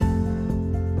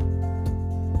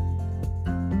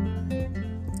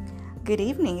Good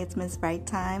evening, it's Ms. Bright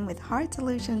Time with Heart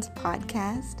Solutions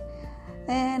Podcast,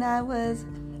 and I was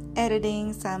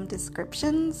editing some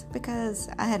descriptions because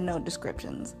I had no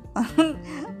descriptions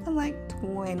on like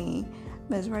 20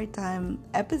 Ms. Bright Time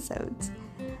episodes.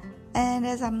 And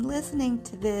as I'm listening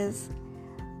to this,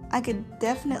 I could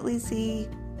definitely see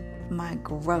my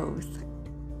growth.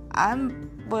 I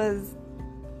was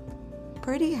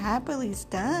pretty happily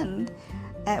stunned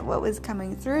at what was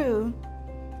coming through,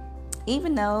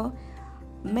 even though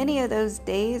many of those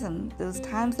days and those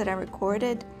times that I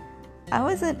recorded, I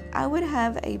would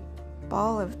have a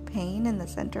ball of pain in the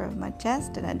center of my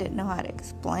chest, and I didn't know how to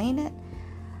explain it.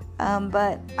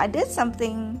 But I did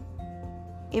something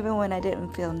even when I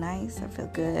didn't feel nice or feel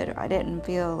good, or I didn't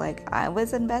feel like I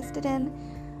was invested in,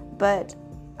 but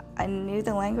I knew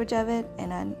the language of it,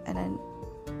 and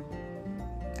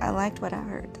I liked what I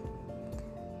heard.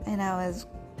 And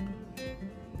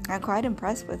I'm quite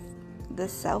impressed with the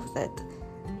self that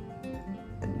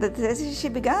this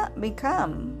should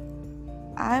become.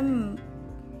 I'm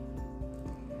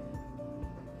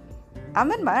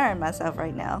admiring myself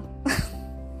right now.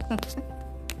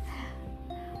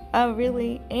 I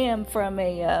really am. From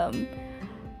a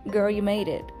girl, you made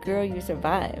it. Girl, you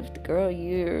survived. Girl,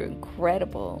 you're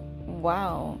incredible.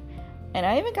 Wow. And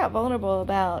I even got vulnerable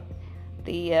about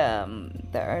the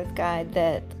earth guide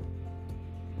that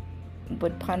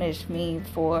would punish me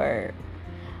for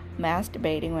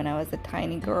masturbating when I was a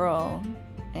tiny girl,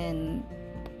 and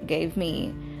gave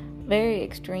me very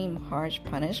extreme, harsh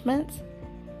punishments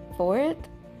for it.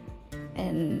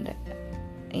 And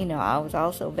I was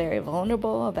also very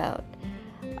vulnerable about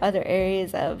other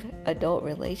areas of adult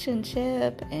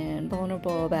relationship, and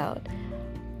vulnerable about,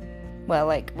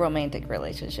 like romantic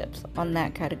relationships on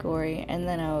that category. And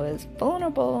then I was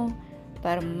vulnerable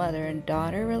about a mother and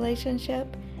daughter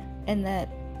relationship, and that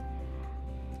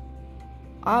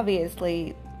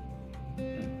obviously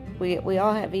we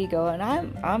all have ego, and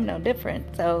I'm no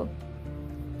different. So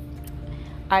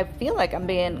I feel like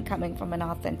I'm coming from an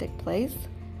authentic place,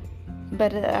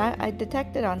 but I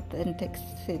detected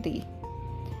authenticity.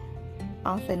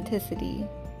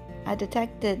 I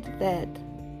detected that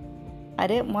I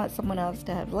didn't want someone else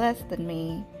to have less than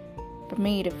me, for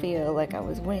me to feel like I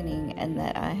was winning and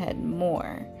that I had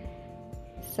more.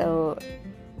 So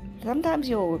sometimes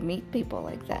you'll meet people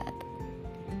like that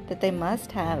they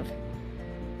must have.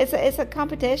 It's a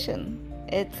competition.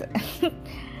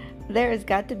 There has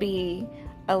got to be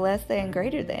a less than,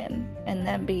 greater than, and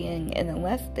them being in the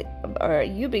less than, or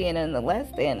you being in the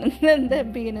less than, and then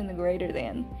them being in the greater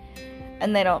than.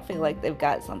 And they don't feel like they've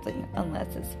got something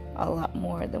unless it's a lot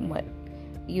more than what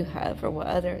you have or what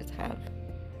others have.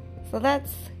 So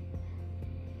that's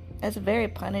a very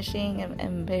punishing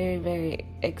and very, very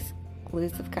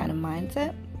exclusive kind of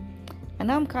mindset. And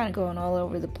I'm kind of going all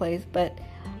over the place, but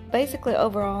basically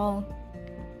overall,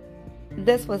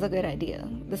 this was a good idea.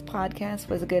 This podcast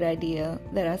was a good idea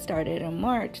that I started in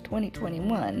March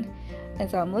 2021.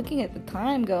 And so I'm looking at the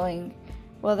time going,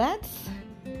 well, that's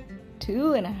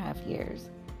 2.5 years.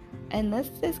 And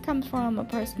this comes from a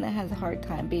person that has a hard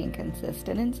time being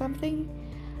consistent in something.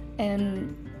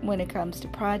 And when it comes to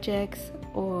projects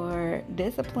or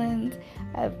disciplines,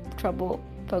 I have trouble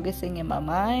focusing in my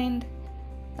mind.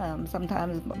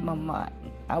 Sometimes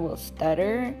I will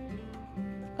stutter,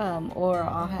 or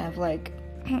I'll have a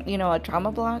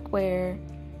trauma block where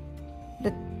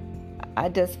I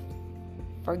just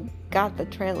forgot the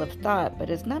trail of thought.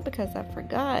 But it's not because I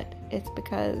forgot, it's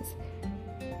because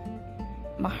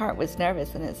my heart was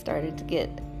nervous and it started to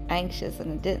get anxious,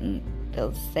 and it didn't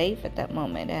feel safe at that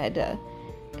moment. It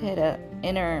had a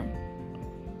inner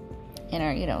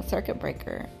circuit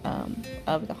breaker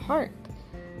of the heart.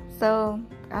 So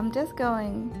I'm just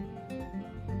going,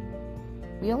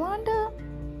 Yolanda,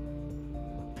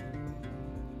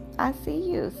 I see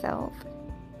you, self.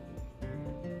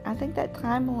 I think that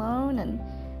time alone, and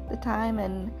the time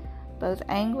in both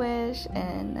anguish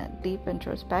and deep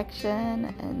introspection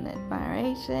and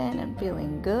admiration and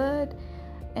feeling good,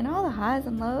 and all the highs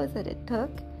and lows that it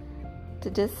took to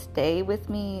just stay with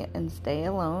me and stay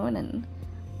alone, and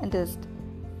just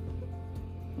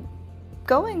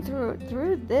going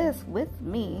through this with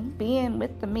me, being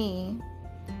with the me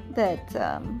that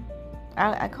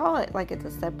I call it like it's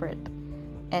a separate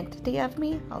entity of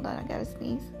me. Hold on, I gotta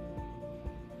sneeze.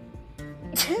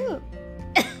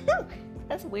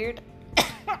 That's weird.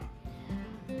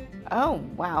 Oh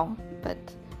wow, but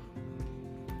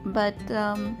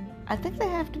I think they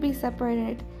have to be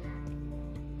separated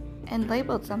and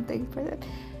labeled something for that.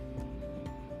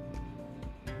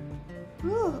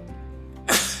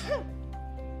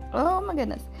 Oh my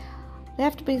goodness. They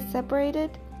have to be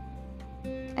separated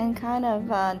and kind of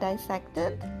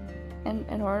dissected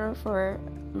in order for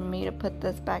me to put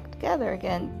this back together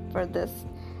again, for this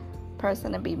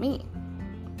person to be me.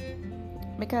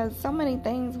 Because so many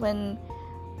things when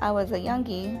I was a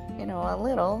youngie, a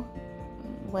little,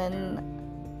 when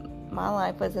my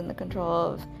life was in the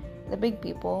control of the big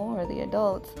people or the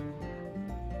adults.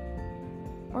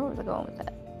 Where was I going with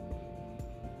that?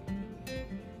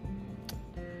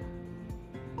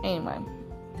 Anyway,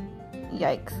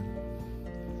 yikes.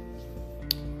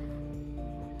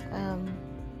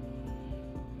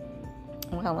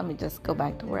 Well, let me just go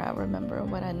back to where I remember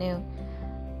what I knew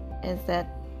is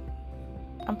that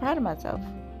I'm proud of myself.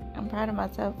 I'm proud of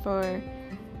myself for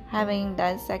having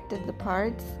dissected the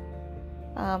parts.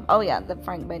 The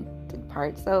fragmented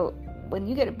parts. So when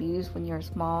you get abused when you're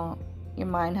small, your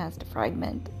mind has to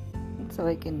fragment so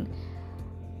it can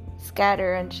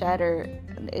scatter and shatter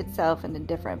itself into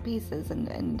different pieces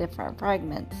and different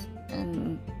fragments.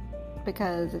 And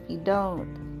because if you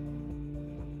don't,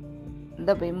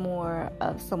 there'll be more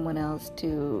of someone else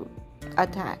to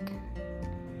attack.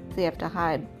 So you have to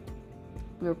hide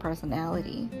your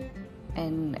personality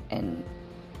and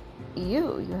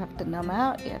you have to numb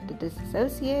out, you have to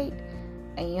disassociate,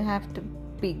 and you have to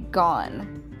be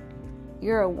gone.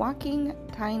 You're a walking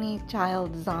tiny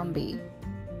child zombie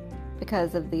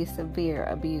because of the severe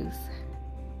abuse.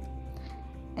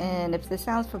 And if this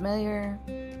sounds familiar,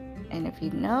 and if you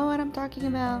know what I'm talking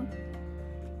about,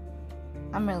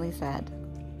 I'm really sad.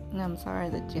 And I'm sorry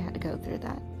that you had to go through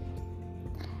that.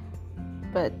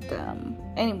 But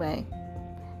anyway,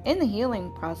 in the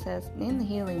healing process, in the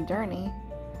healing journey,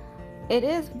 it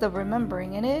is the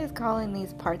remembering, and it is calling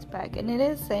these parts back, and it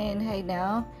is saying, hey,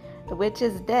 now the witch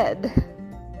is dead.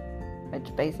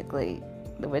 Which basically,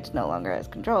 the witch no longer has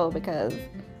control because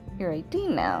you're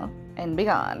 18 now and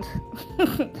beyond.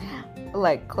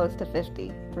 Like close to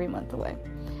 50, 3 months away.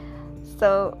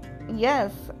 So,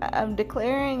 yes, I'm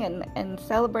declaring and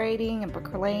celebrating and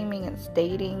proclaiming and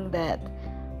stating that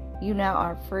you now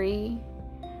are free.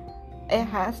 It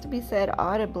has to be said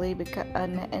audibly because,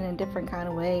 and in different kind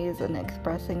of ways, and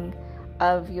expressing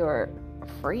of your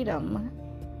freedom,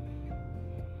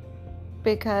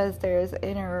 because there's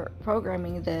inner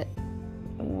programming that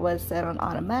was set on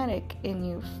automatic in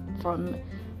you from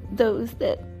those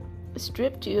that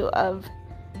stripped you of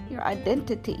your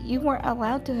identity. You weren't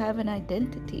allowed to have an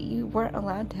identity. You weren't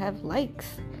allowed to have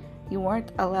likes. You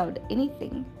weren't allowed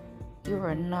anything. You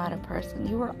were not a person.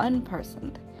 You were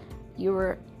unpersoned. You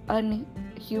were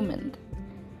unhumaned.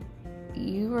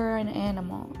 You were an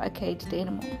animal, a caged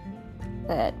animal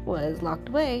that was locked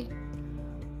away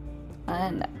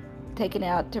and taken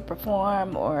out to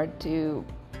perform or to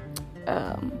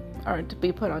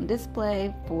be put on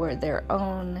display for their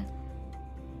own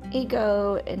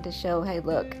ego and to show, hey,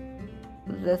 look,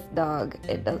 this dog,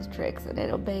 it does tricks and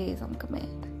it obeys on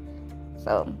command.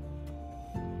 So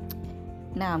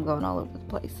now I'm going all over the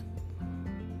place,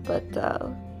 but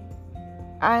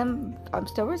I'm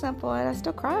still resentful and I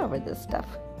still cry over this stuff,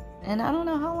 and I don't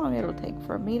know how long it'll take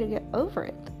for me to get over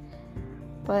it,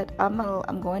 but I'm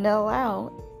going to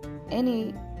allow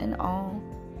any and all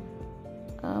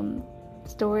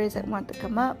stories that want to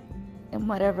come up in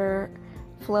whatever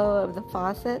flow of the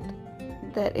faucet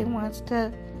that it wants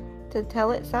to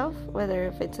tell itself, whether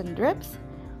if it's in drips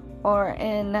or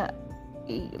in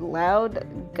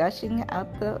loud gushing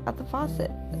out the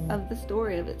faucet of the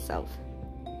story of itself.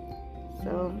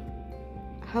 So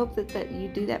I hope that you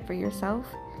do that for yourself,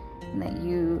 and that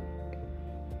you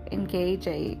engage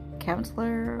a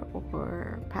counselor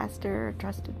or pastor, or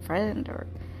trusted friend, or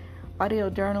audio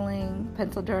journaling,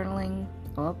 pencil journaling,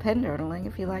 well, pen journaling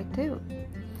if you like to.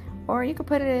 Or you could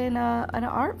put it in an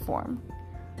art form,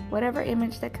 whatever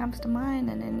image that comes to mind,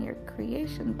 and then your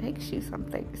creation takes you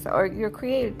something, or your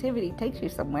creativity takes you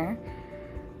somewhere,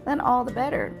 then all the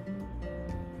better.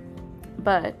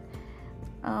 But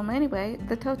anyway,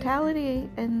 the totality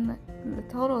and the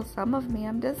total sum of me,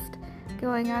 I'm just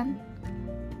going on.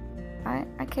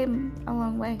 I came a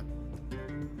long way.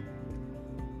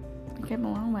 I came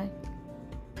a long way.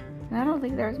 And I don't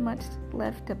think there's much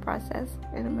left to process,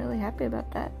 and I'm really happy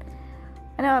about that.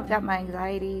 I know I've got my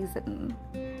anxieties, and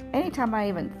anytime I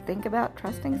even think about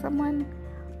trusting someone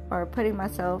or putting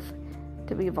myself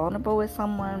to be vulnerable with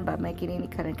someone by making any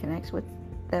kind of connection with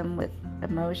them with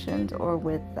emotions or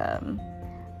with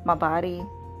my body,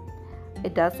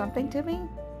 it does something to me,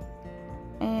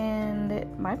 and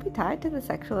it might be tied to the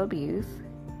sexual abuse.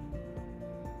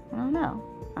 I don't know,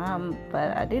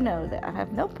 but I do know that I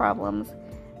have no problems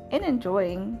in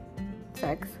enjoying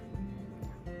sex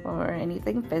or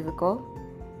anything physical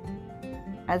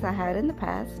as I had in the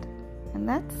past, And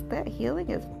that healing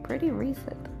is pretty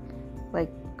recent,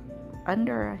 like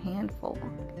under a handful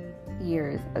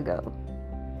years ago.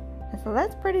 And so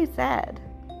that's pretty sad.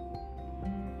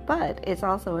 But it's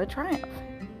also a triumph.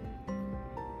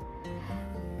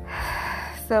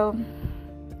 So,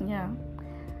 yeah,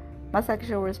 my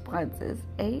sexual response is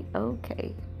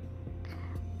A-OK.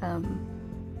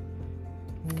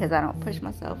 Because I don't push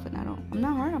myself, and I'm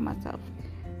not hard on myself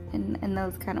in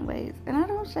those kind of ways. And I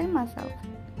don't shame myself.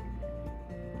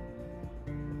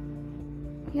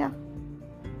 Yeah.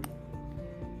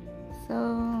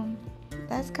 So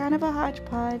that's kind of a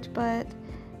hodgepodge, but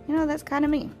that's kind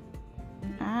of me.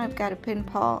 I've got a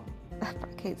pinball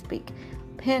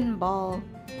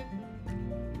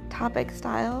topic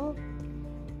style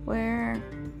where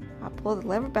I pull the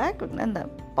lever back and then the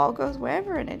ball goes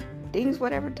wherever and it dings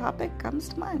whatever topic comes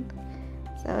to mind.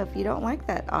 So if you don't like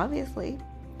that, obviously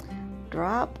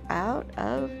drop out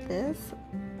of this.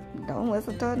 Don't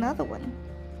listen to another one.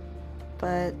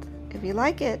 But if you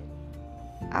like it,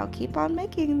 I'll keep on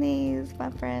making these, my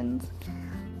friends.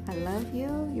 I love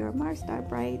you. You're my star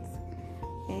brights.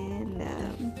 And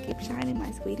keep shining,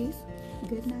 my sweeties.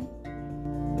 Good night.